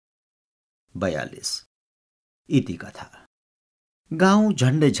42 इतिकथा। गाउँ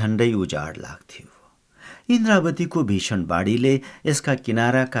झण्डै झण्डै उजाड लाग्थ्यो। इन्द्रावतीको भीषण बाढीले यसका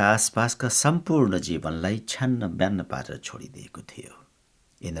किनाराका आसपासका सम्पूर्ण जीवनलाई छान्न ब्यान्न पारेर छोडिदिएको थियो।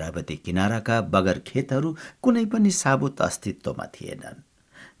 इन्द्रावती किनाराका बगर खेतहरू कुनै पनि साबुत अस्तित्वमा थिएनन्।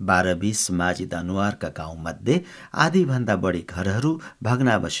 12-20 माझी दनुवारका गाउँमध्ये आधीभन्दा बढी घरहरू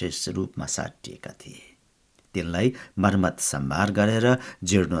भग्नावशेष रूपमा साटिएका थिए। तिनलाई मर्मत सम्भार गरेर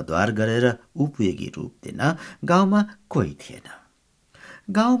जीर्णोद्धार गरेर उपयोगी रूप दिन गाउँमा कोही थिएन।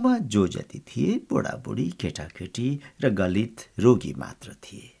 गाउँमा जो जति थिए बुढाबुढी, केटाकेटी र गलित रोगी मात्र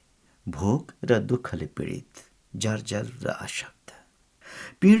थिए। भोक र दुःखले पीडित, जर्जर र अशक्त।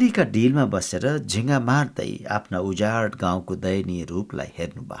 पिँढीका डिलमा बसेर झिङ्गा मार्दै आफ्ना उजाड गाउँको दयनीय रूपलाई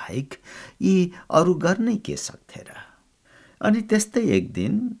हेर्नु बाहेक यी अरू गर्नै के सक्थे र। अनि त्यस्तै एक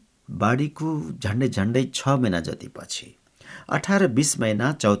दिन बाढीको झण्डै झण्डै 6 महिना जति पछि 18-20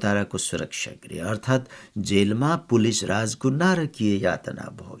 महिना चौताराको सुरक्षा गृह अर्थात् जेलमा पुलिस राजको नारकीय यातना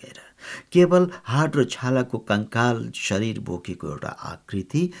भोगेर केवल हाड र छालाको कंकाल शरीर बोकेको एउटा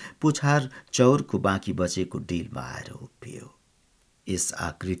आकृति पुछार चौरको बाँकी बचेको डिलमा आएर उभियो। यस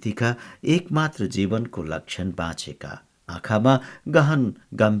आकृतिका एकमात्र जीवनको लक्षण बाँचेका आँखामा गहन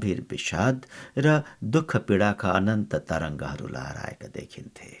गम्भीर विषाद र दुःख पीडाका अनन्त तरङ्गहरू लहराएका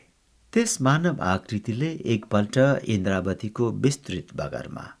देखिन्थे। त्यस मानव आकृतिले एकपल्ट इन्द्रावतीको विस्तृत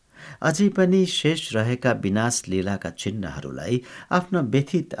बगरमा अझै पनि शेष रहेका विनाश लीलाका चिन्हहरूलाई आफ्ना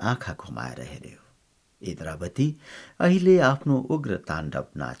व्यथित आँखा घुमाएर हेर्यो। इन्द्रावती अहिले आफ्नो उग्र ताण्डव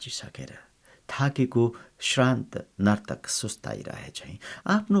नाचिसकेर थाकेको श्रान्त नर्तक सुस्ताइरहेझैँ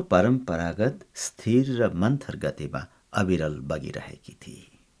आफ्नो परम्परागत स्थिर र मन्थर गतिमा अबिरल बगिरहेकी थिए।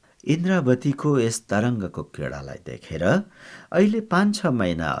 इन्द्रावतीको यस तरङ्गको क्रीडालाई देखेर अहिले 5-6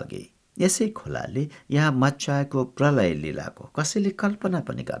 महिना अघि यसै खोलाले यहाँ मच्चाएको प्रलय लीलाको कसैले कल्पना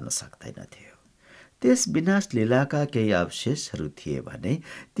पनि गर्न सक्दैनथ्यो। त्यस विनाश लीलाका केही अवशेषहरू थिए भने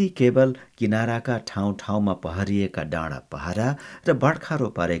ती केवल किनाराका ठाउँ ठाउँमा पहरिएका डाँडा पहरा र बर्खारो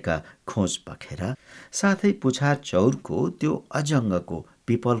परेका खोज पखेरा साथै पुछार चौरको त्यो अजङ्गको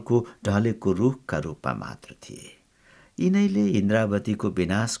पिपलको ढलेको रुखका रूपमा मात्र थिए। यिनैले इन्द्रावतीको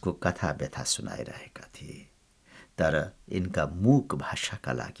विनाशको कथा व्यथा सुनाइरहेका थिए। तर यिनका मूक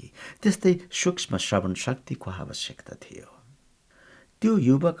भाषाका लागि त्यस्तै सूक्ष्म श्रवण शक्तिको आवश्यकता थियो। त्यो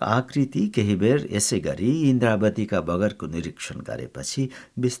युवक आकृति केही बेर यसै गरी इन्द्रावतीका बगरको निरीक्षण गरेपछि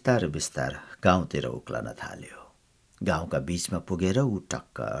बिस्तार बिस्तार गाउँतिर उक्लन थाल्यो। गाउँका बीचमा पुगेर ऊ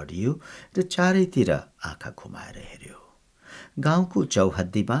टक्क अडियो र चारैतिर आँखा घुमाएर हेर्यो। गाउँको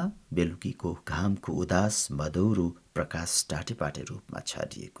चौहद्दीमा बेलुकीको घामको उदास मधुरो प्रकाश टाटेपाटे रूपमा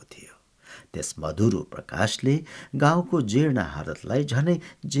छरिएको थियो। त्यस मधुरो प्रकाशले गाउँको जीर्ण हालतलाई झनै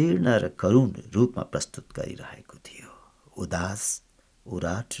जीर्ण र करुण रूपमा प्रस्तुत गरिरहेको थियो। उदास,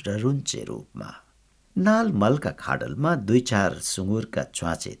 उराट र रुन्चे रूपमा। नाल मलका खाडलमा 2-4 सुँगुरका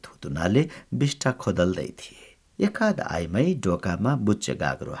च्वाचे थुतुनाले बिष्टा खोदल्दै थिए। एकाध आइमै डोकामा बुच्चे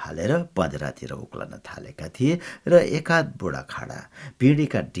गाग्रो हालेर पँधरातिर उक्लन थालेका थिए र एकाध बुढाखाडा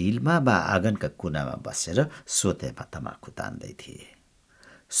पिँढीका डिलमा वा आँगनका कुनामा बसेर सोतेमा तमाखु तान्दै थिए।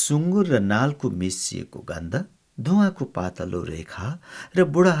 सुँगुर र नालको मिसिएको गन्ध, धुवाको पातलो रेखा र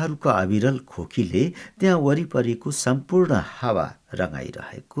बुढाहरूको अविरल खोकीले त्यहाँ वरिपरिको सम्पूर्ण हावा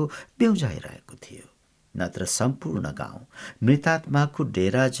रङाइरहेको, ब्याउजाइरहेको थियो। नत्र सम्पूर्ण गाउँ मृतात्माको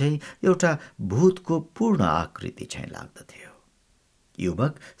डेरा झैँ एउटा भूतको पूर्ण आकृति झैँ लाग्दथ्यो।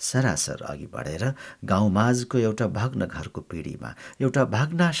 युवक सरासर अघि बढेर गाउँमाझको एउटा भग्न घरको पिँढीमा एउटा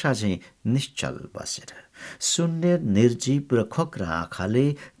भग्नाशा झैँ निश्चल बसेर शून्य, निर्जीव र खोक्रा आँखाले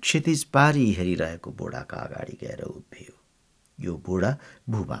क्षितिज पारी हेरिरहेको बुढाका अगाडि गएर उभियो। यो बुढा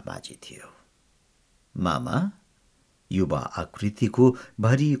भुमा माझी थियो। मामा, युवा आकृतिको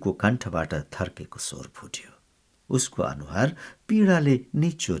भरिएको कण्ठबाट थर्केको स्वर फुट्यो। उसको अनुहार पीडाले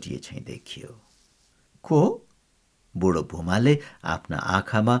निचोरिए झैँ देखियो। को? बुढो भुमाले आफ्ना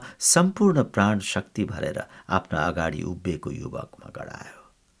आँखामा सम्पूर्ण प्राण शक्ति भरेर आफ्ना अगाडि उभिएको युवकमा गडायो।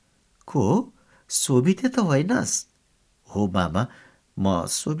 को? सोभिते त होइनस्? हो मामा, म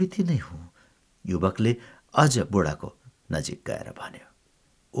सोभिती नै हुँ, युवकले अझ बुढाको नजिक गएर भन्यो।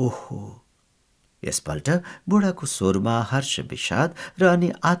 ओहो! यसपल्ट बुढाको स्वरमा हर्ष, विषाद र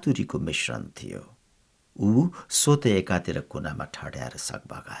अनि आतुरीको मिश्रण थियो। ऊ सोते एकातिर कुनामा ठड्याएर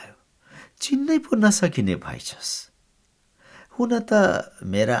सकभगायो। चिन्नै पो नसकिने भएछस्। हुन त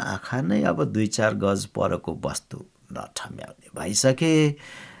मेरा आँखा नै अब 2-4 गज परको वस्तु नठम्याउने भइसके।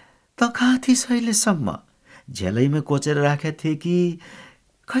 त कहाँ थिइस् अहिलेसम्म? झेलैमा कोचेर राखेका थिए कि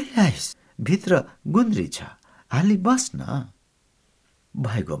कहिले आइस्? भित्र गुन्द्री छ, हाली बस न।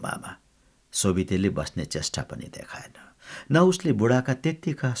 भइगयो मामा। सोभितेले बस्ने चेष्टा पनि देखाएन। न उसले बुढाका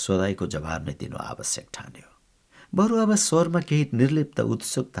त्यत्तिका सोधाइको जवाब नै दिनु आवश्यक ठान्यो। बरु अब स्वरमा केही निर्लिप्त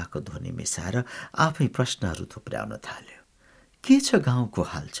उत्सुकताको ध्वनि मिसाएर आफै प्रश्नहरू थुप्र्याउन थाल्यो। के छ गाउँको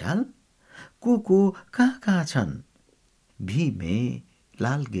हालचाल? को कहाँ कहाँ छन्? भीमे,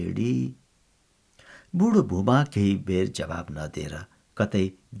 लालगेडी। बुढो भूमा केही बेर जवाब नदिएर कतै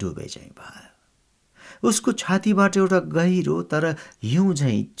डुबे झैँ भयो। उसको छातीबाट एउटा गहिरो तर हिउँ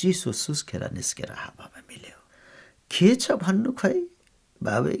झैँ चिसो सुस्केर निस्केर हावामा मिल्यो। के छ भन्नु खै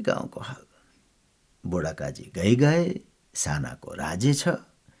बाबै गाउँको हाल? बुढाकाजी गए, सानाको राजे छ।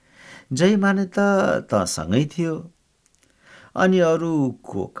 जय माने त सँगै थियो। अनि अरू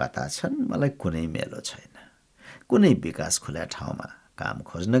को कता छन् मलाई कुनै मेलो छैन। कुनै विकास खुल्या ठाउँमा काम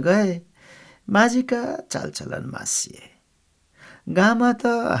खोज्न गए, माझीका चालचलन मासिए। गाउँमा त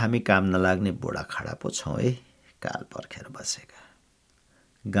हामी काम नलाग्ने बुढा खडा पो छौँ है, काल पर्खेर बसेका।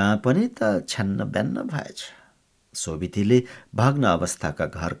 गाँ पनि त छ्यान्न ब्यान्न भएछ। सोभितीले भग्न अवस्थाका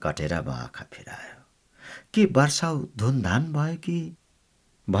घर कटेरामा आँखा फिरायो। के वर्षाउ धुनधान भयो कि?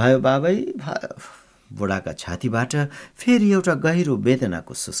 भयो बाबै भयो। बुढाका छातीबाट फेरि एउटा गहिरो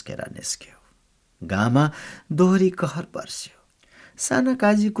वेदनाको सुस्केरा निस्क्यो। गाउँमा दोहोरी कहर पर्स्यो। साना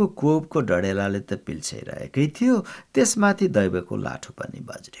काजीको कोपको डडेलाले त पिल्छाइरहेकै थियो, त्यसमाथि दैवको लाठो पनि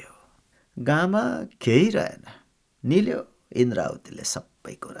बज्र्यो। गाउँमा केही रहेन। निल्यो इन्द्रावतीले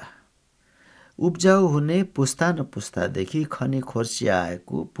सबै कुरा। उब्जाउ हुने पुस्ता न पुस्तादेखि खनी खोर्सी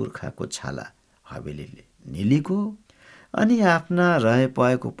आएको पुर्खाको छाला हवेलीले निलिगो। अनि आफ्ना रहे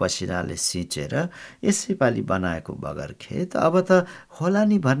पएको पसिनाले सिँचेर यसैपालि बनाएको बगर खेत अब त होला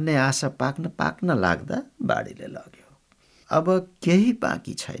नि भन्ने आशा पाक्न लाग्दा बाढीले लग्यो। अब केही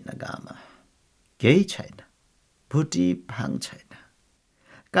बाँकी छैन गाउँमा, केही छैन। भुटी भाङ छैन।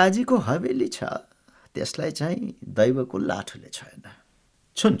 काजीको हवेली छ, त्यसलाई चाहिँ दैवको लाठोले छैन।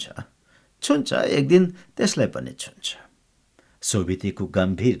 छुन्छ एक दिन त्यसलाई पनि छुन्छ। सोभितीको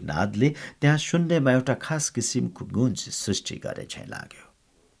गम्भीर नादले त्यहाँ शून्यमा एउटा खास किसिमको गुन्ज सृष्टि गरे झैँ लाग्यो।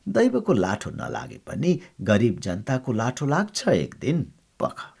 दैवको लाठो नलागे पनि गरिब जनताको लाठो लाग्छ एक दिन।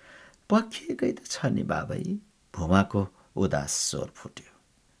 पखिएकै त छ नि बाबै। भूमाको उदास स्वर फुट्यो।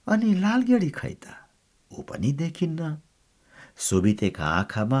 अनि लालगेडी खै त? ऊ पनि देखिन्न। सोभितेका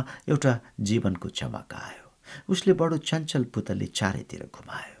आँखामा एउटा जीवनको चमक आयो। उसले बडो चञ्चल पुतली चारैतिर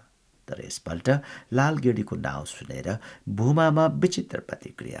घुमायो। तर यसपल्ट लालगेडीको नाउँ सुनेर भूमामा विचित्र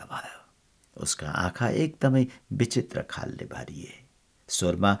प्रतिक्रिया भयो। उसका आँखा एकदमै विचित्र खालले भरिए।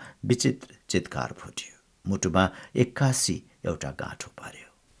 स्वरमा विचित्र चित्कार फुट्यो। मुटुमा एक्कासी एउटा गाँठो पर्यो।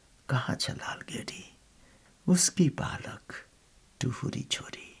 कहाँ छ लालगेडी? उसकी बालक टुहुरी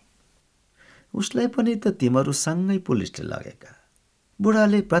छोरी। उसलाई पनि त तिमीहरू सँगै पुलिसले लगेका।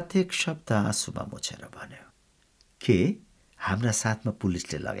 बुढाले प्रत्येक शब्द आँसुमा मुछेर भन्यो। के हाम्रा साथमा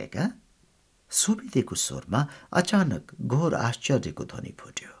पुलिसले लगेका? सोभितेको स्वरमा अचानक घोर आश्चर्यको ध्वनि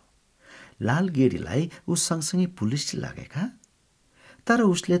फुट्यो। लालगेडीलाई ऊ सँगसँगै पुलिसले लगेका? तर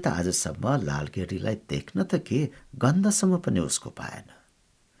उसले त आजसम्म लालगेडीलाई देख्न त के गन्धसम्म पनि उसको पाएन।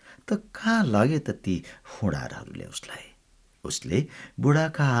 त कहाँ लगे त ती हुँडारहरूले उसलाई? उसले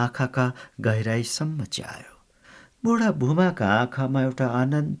बुढाका आँखाका गहिराईसम्म च्यायो। बुढा भूमाका आँखामा एउटा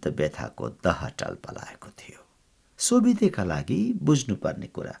अनन्त व्यथाको दह टल्पलाएको थियो। सोभितेका लागि बुझ्नुपर्ने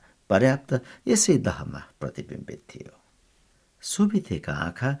कुरा पर्याप्त यसै दहमा प्रतिबिम्बित थियो। सोभितेका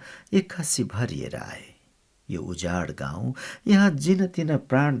आँखा एक्कासी भरिएर आए। यो उजाड गाउँ, यहाँ जिनतिन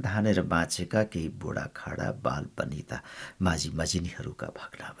प्राण धानेर बाँचेका केही बुढा खडा बाल बनिता माझी मजिनीहरूका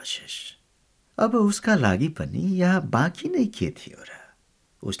भग्नावशेष। अब उसका लागि पनि यहाँ बाँकी नै के थियो र?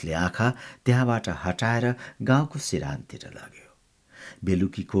 उसले आँखा त्यहाँबाट हटाएर गाउँको सिरानतिर लग्यो।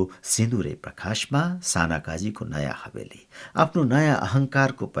 बेलुकीको सिन्दुरे प्रकाशमा सानाकाजीको नयाँ हवेली आफ्नो नयाँ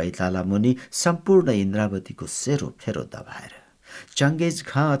अहंकारको पैताला मुनि सम्पूर्ण इन्द्रावतीको सेरो फेरो दबाएर चङ्गेज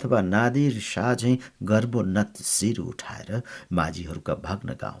खाँ अथवा नादिर शाह झैँ गर्वोन्नत शिर उठाएर माझीहरूका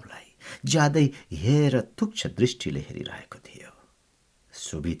भग्न गाउँलाई ज्यादै हेर तुक्ष दृष्टिले हेरिरहेको थियो।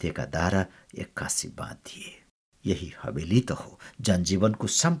 सोभितेका दारा एक्कासी बाँधिए। यही हवेली त हो जनजीवनको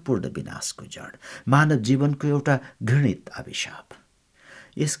सम्पूर्ण विनाशको जड, मानव जीवनको एउटा घृणित अभिशाप।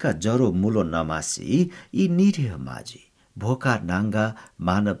 यसका जरो मूलो नमासी यी निरीह माझी, भोका नाङ्गा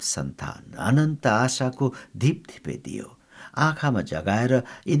मानव सन्तान अनन्त आशाको धिपधिपे दियो आँखामा जगाएर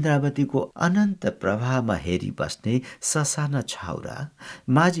इन्द्रावतीको अनन्त प्रवाहमा हेरी बस्ने ससाना छाउरा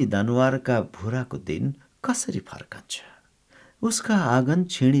माझी दनुवारका भुराको दिन कसरी फर्कन्छ? उसका आँगन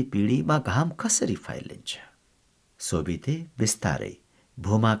छिडी पिँढीमा घाम कसरी फैलिन्छ? सोभिते बिस्तारै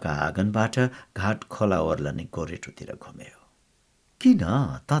भूमाका आँगनबाट घाट खोला ओर्लने गोरेटोतिर घुम्यो। किन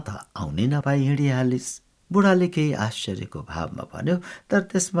त आउनै नपाई हिँडिहालिस्? बुढाले केही आश्चर्यको भावमा भन्यो, तर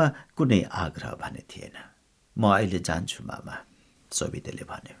त्यसमा कुनै आग्रह भने थिएन। म अहिले जान्छु मामा, सोभितेले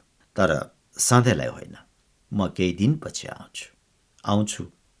भन्यो। तर सधैँलाई होइन, म केही दिनपछि आउँछु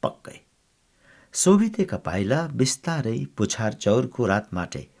पक्कै। सोभितेका पाइला बिस्तारै पुछार चौरको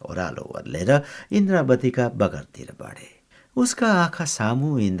रातमाटे ओह्रालो ओर्लेर इन्द्रावतीका बगरतिर बढे। उसका आँखा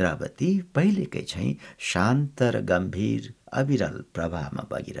सामु इन्द्रावती पहिलेकै झैं शान्त र गम्भीर अविरल प्रवाहमा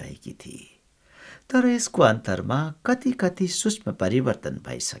बगिरहेकी थिए। तर यसको अन्तरमा कति कति सूक्ष्म परिवर्तन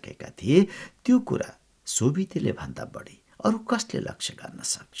भइसकेका थिए, त्यो कुरा सोभितेले भन्दा बढी अरू कसले लक्ष्य गर्न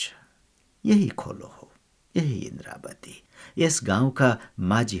सक्छ। यही खोलो हो, यही इन्द्रावती, यस गाउँका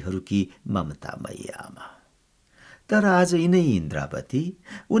माझीहरूकी ममतामयी आमा। तर आज यिनै इन्द्रावती,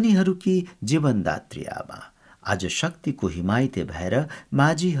 उनीहरूकी जीवनदात्री आमा, आज शक्तिको हिमायती भएर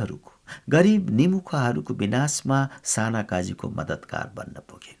माझीहरूको, गरिब निमुखाहरूको विनाशमा साना काजीको मद्दतगार बन्न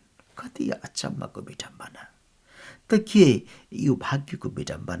पुगिन्। कति अचम्मको विडम्बना! त के यो भाग्यको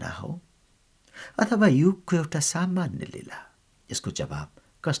विडम्बना हो अथवा युगको एउटा सामान्य लीला? यसको जवाब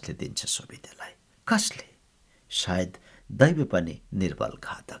कसले दिन्छ सोभितेलाई? कसले? सायद दैव पनि निर्बल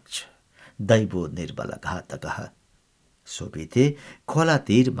घातक छ। दैवो निर्बल घातकः। सोभिते खोला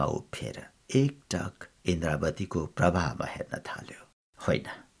तीरमा उभिएर एकटक इन्द्रावतीको प्रवाहमा हेर्न थाल्यो। होइन,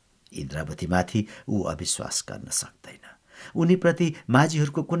 इन्द्रावतीमाथि ऊ अविश्वास गर्न सक्दैन। उनीप्रति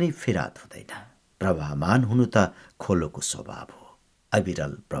माझीहरूको कुनै फिराद हुँदैन। प्रवाहमान हुनु त खोलोको स्वभाव हो,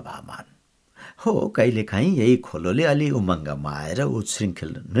 अविरल प्रवाहमान हो। कहिलेकाहीँ यही खोलोले अलि उमङ्गमा आएर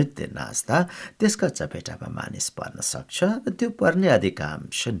उच्छृङ्खल नृत्य नाच्दा त्यसका चपेटामा मानिस पर्न सक्छ र त्यो पर्ने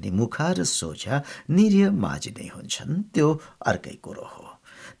अधिकांश निमुखा र सोझा निरीह माझी नै हुन्छन्, त्यो अर्कै कुरो हो।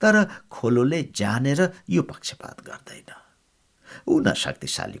 तर खोलोले जानेर यो पक्षपात गर्दैन। ऊ न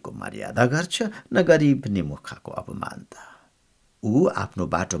शक्तिशालीको मर्यादा गर्छ, न गरिब निमुखाको अपमानता। ऊ आफ्नो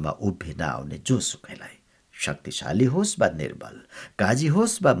बाटोमा उभिन आउने जोसुकैलाई, शक्तिशाली होस् वा निर्बल, काजी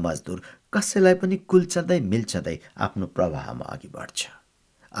होस् वा मजदुर, कसैलाई पनि कुल्चँदै मिल्चँदै आफ्नो प्रवाहमा अघि बढ्छ।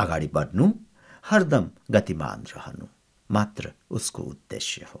 अगाडि बढ्नु, हरदम गतिमान रहनु मात्र उसको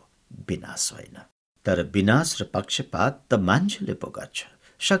उद्देश्य हो, विनाश होइन। तर विनाश र पक्षपात त मान्छेले पो गर्छ,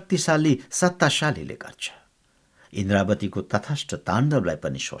 शक्तिशाली सत्ताशालीले गर्छ। इन्द्रावतीको तथस्थ ताण्डवलाई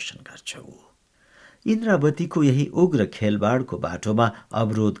पनि शोषण गर्छ ऊ। इन्द्रावतीको यही उग्र खेलबाडको बाटोमा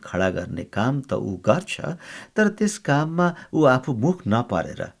अवरोध खडा गर्ने काम त ऊ गर्छ, तर त्यस काममा ऊ आफू मुख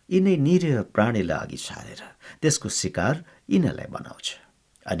नपरेर यिनै निरीह प्राणीलाई अघि सारेर त्यसको शिकार यिनलाई बनाउँछ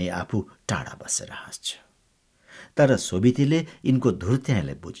अनि आफू टाढा बसेर हाँस्छ। तर सोभितेले यिनको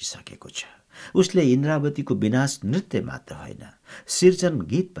धुर्त्याइँलाई बुझिसकेको छ। उसले इन्द्रावतीको विनाश नृत्य मात्र होइन, सिर्जन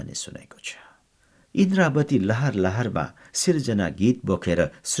गीत पनि सुनेको छ। इन्द्रावती लहर लहरमा सिर्जना गीत बोकेर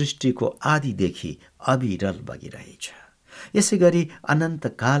सृष्टिको आदिदेखि अविरल बगिरहेछ। यसै गरी अनन्त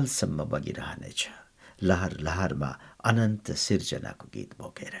कालसम्म बगिरहनेछ, लहर लहरमा अनन्त सिर्जनाको गीत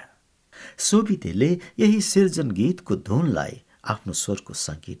बोकेर। सोभितेले यही सिर्जन गीतको धुनलाई आफ्नो स्वरको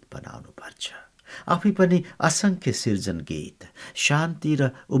सङ्गीत बनाउनु पर्छ। आफै पनि असङ्ख्य सिर्जन गीत, शान्ति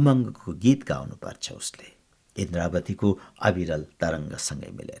र उमङ्गको गीत गाउनुपर्छ उसले, इन्द्रावतीको अविरल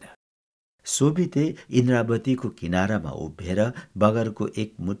तरङ्गसँगै मिलेर। सोभिते इन्द्रावतीको किनारामा उभिएर बगरको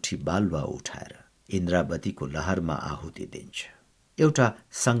एक मुठी बालुवा उठाएर इन्द्रावतीको लहरमा आहुति दिन्छ, एउटा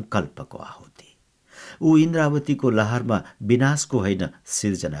सङ्कल्पको आहुति। ऊ इन्द्रावतीको लहरमा विनाशको होइन,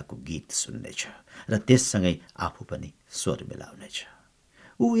 सिर्जनाको गीत सुन्नेछ र त्यससँगै आफू पनि स्वर मिलाउनेछ।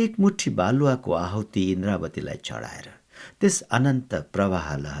 ऊ एक मुठी बालुवाको आहुति इन्द्रावतीलाई चढाएर त्यस अनन्त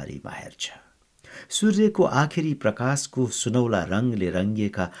प्रवाह लहरीमा हेर्छ। सूर्यको आखिरी प्रकाशको सुनौला रङले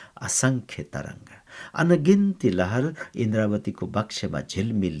रङ्गिएका असङ्ख्य तरङ्ग, अनगिन्ती लहर इन्द्रावतीको बक्सेमा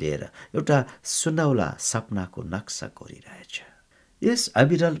झिलमिलिएर एउटा सुनौला सपनाको नक्सा कोरिरहेछ। यस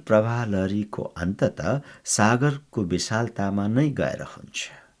अविरल प्रवाह लहरीको अन्त त सागरको विशालतामा नै गएर हुन्छ।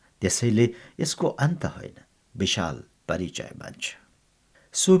 त्यसैले यसको अन्त होइन, विशाल परिचय बन्छ।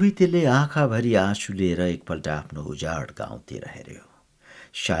 सोभितेले आँखाभरि आँसु लिएर एकपल्ट आफ्नो उजाड गाउँतिर हेर्यो।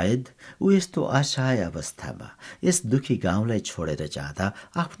 सायद ऊ यस्तो असहाय अवस्थामा यस दुखी गाउँलाई छोडेर जाँदा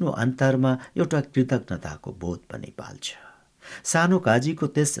आफ्नो अन्तरमा एउटा कृतज्ञताको बोध पनि पाल्छ। सानो काजीको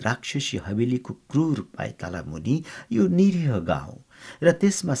त्यस राक्षसी हवेलीको क्रूर पाइताला मुनि यो निरीह गाउँ र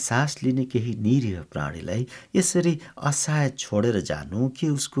त्यसमा सास लिने केही निरीह प्राणीलाई यसरी असहाय छोडेर जानु के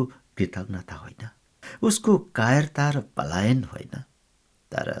उसको कृतज्ञता होइन, उसको कायरता र पलायन होइन?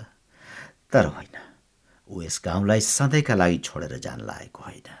 तर होइन, ऊ यस गाउँलाई सधैँका लागि छोडेर जान लागेको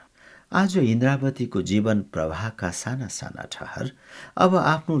होइन। आज इन्द्रावतीको जीवन प्रवाहका साना साना ठहर अब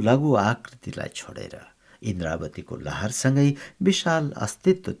आफ्नो लघु आकृतिलाई छोडेर इन्द्रावतीको लहरसँगै विशाल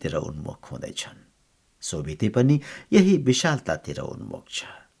अस्तित्वतिर उन्मुख हुँदैछन्। सोभिते पनि यही विशालतातिर उन्मुख छ।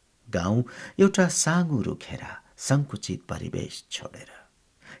 गाउँ एउटा साँगुरो घेरा, सङ्कुचित परिवेश छोडेर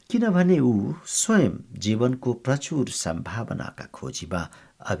किनभने ऊ स्वयं जीवनको प्रचुर सम्भावनाका खोजीमा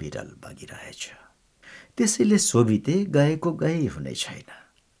अविरल बगिरहेछ। त्यसैले सोभिते गएको गए हुने छैन।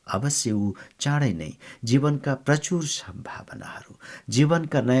 अवश्य ऊ चाँडै नै जीवनका प्रचुर सम्भावनाहरू,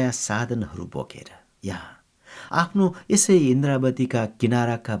 जीवनका नयाँ साधनहरू बोकेर यहाँ आफ्नो यसै इन्द्रावतीका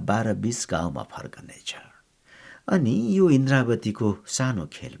किनाराका 12-20 गाउँमा फर्कनेछ। अनि यो इन्द्रावतीको सानो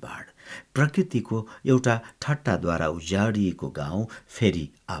खेलबाड, प्रकृतिको एउटा ठट्टाद्वारा उजाडिएको गाउँ फेरि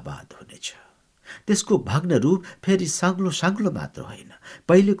आबाद हुनेछ। त्यसको भग्न रूप फेरि साग्लो साग्लो मात्र होइन,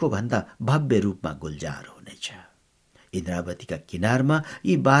 पहिलेको भन्दा भव्य रूपमा गुल्जार हुनेछ। इन्द्रावतीका किनारमा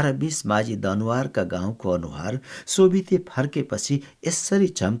यी 12-20 माझी दनुवारका गाउँको अनुहार सोभिते फर्केपछि यसरी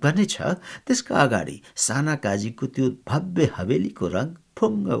चम्कनेछ, त्यसका अगाडि साना काजीको त्यो भव्य हवेलीको रङ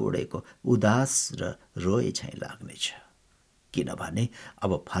फुङ्ग उडेको उदास र रोए झैँ लाग्नेछ। किनभने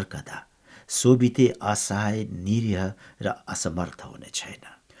अब फर्कदा सोभिते असहाय, निरीह र असमर्थ हुने छैन।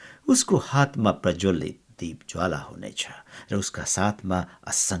 उसको हातमा प्रज्वलित दीप ज्वाला हुनेछ र उसका साथमा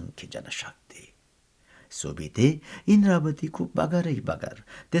असंख्य जनशक्ति। सोभिते इन्द्रावतीको बगरै बगर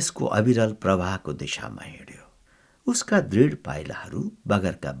त्यसको अविरल प्रवाहको दिशामा हिँड्यो। उसका दृढ पाइलाहरू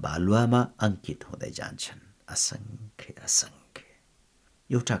बगरका बालुवामा अंकित हुँदै जान्छन्, असंख्य असंख्य।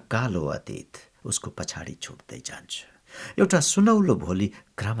 एउटा कालो अतीत उसको पछाडि छुट्दै जान्छ, एउटा सुनौलो भोलि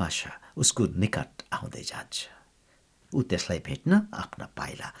क्रमशः उसको निकट आउँदै जान्छ। ऊ त्यसलाई भेट्न आफ्ना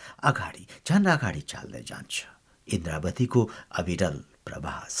पाइला अगाडि, झन् अगाडि चाल्दै जान्छ, इन्द्रावतीको अविरल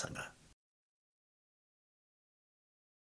प्रवाहसँग।